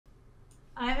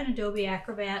I have an Adobe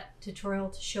Acrobat tutorial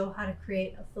to show how to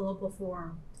create a fillable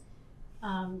form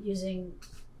using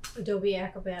Adobe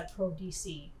Acrobat Pro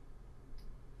DC.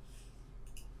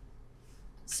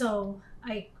 So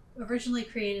I originally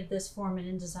created this form in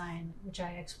InDesign, which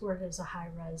I exported as a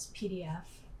high-res PDF.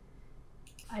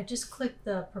 I just clicked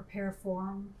the Prepare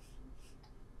Form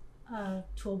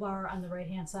toolbar on the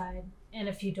right-hand side, and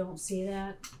if you don't see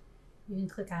that, you can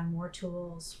click on More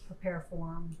Tools, Prepare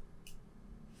Form.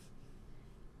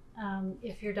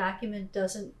 If your document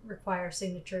doesn't require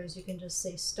signatures, you can just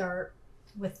say Start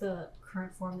with the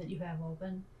current form that you have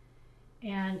open,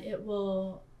 and it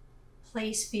will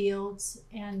place fields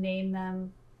and name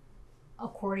them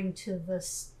according to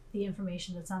the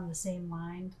information that's on the same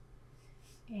line.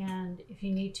 And if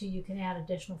you need to, you can add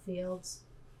additional fields.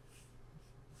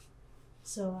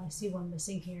 So I see one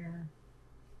missing here.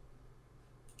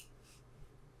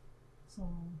 So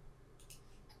I'll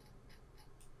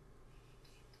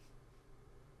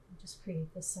just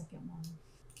create the second one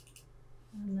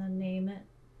and then name it.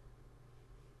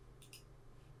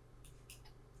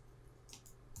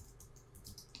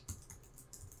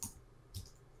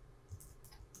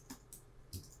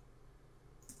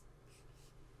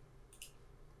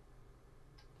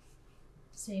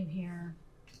 Same here.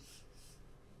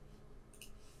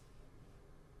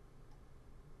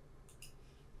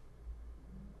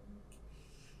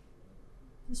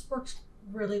 This works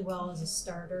really well as a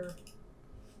starter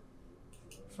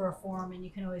for a form, and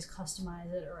you can always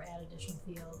customize it or add additional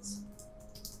fields.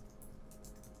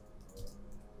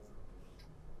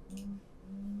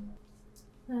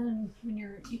 Then when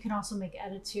you can also make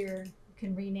edits here. You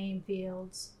can rename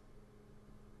fields.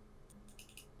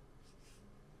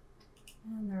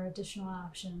 And there are additional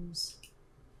options.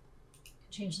 You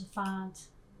can change the font,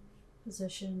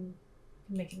 position, you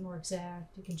can make it more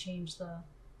exact. You can change the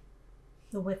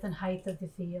width and height of the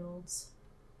fields.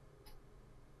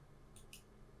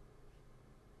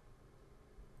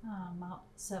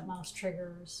 Set mouse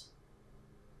triggers,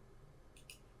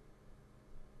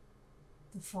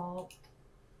 default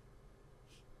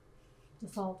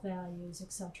values,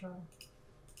 etc.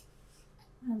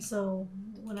 And so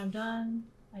when I'm done,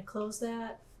 I close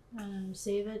that and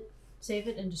save it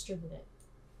and distribute it.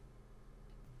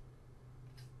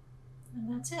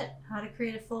 And that's it. How to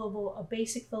create a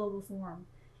basic fillable form.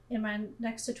 In my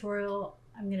next tutorial,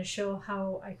 I'm going to show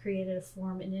how I created a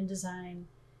form in InDesign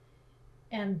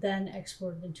and then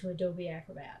exported into Adobe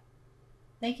Acrobat.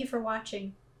 Thank you for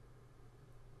watching.